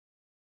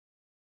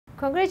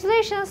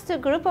Congratulations to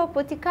Grupo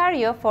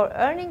Boticario for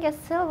earning a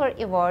silver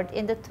award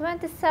in the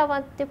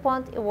 27th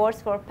DuPont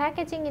Awards for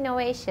Packaging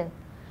Innovation.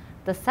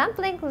 The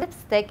sampling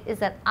lipstick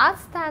is an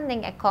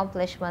outstanding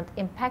accomplishment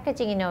in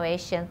packaging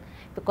innovation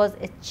because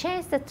it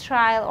changed the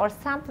trial or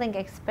sampling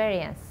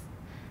experience.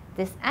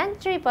 This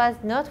entry was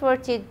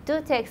noteworthy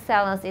due to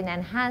excellence in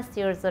enhanced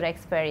user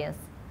experience.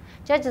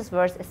 Judges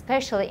were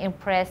especially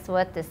impressed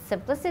with the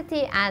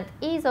simplicity and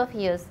ease of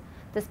use.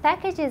 This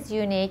package is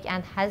unique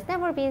and has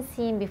never been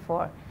seen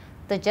before.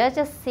 The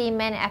judges see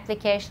many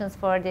applications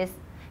for this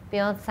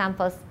beyond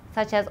samples,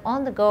 such as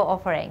on-the-go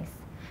offerings.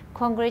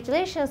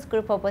 Congratulations,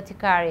 Grupo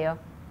Boticario!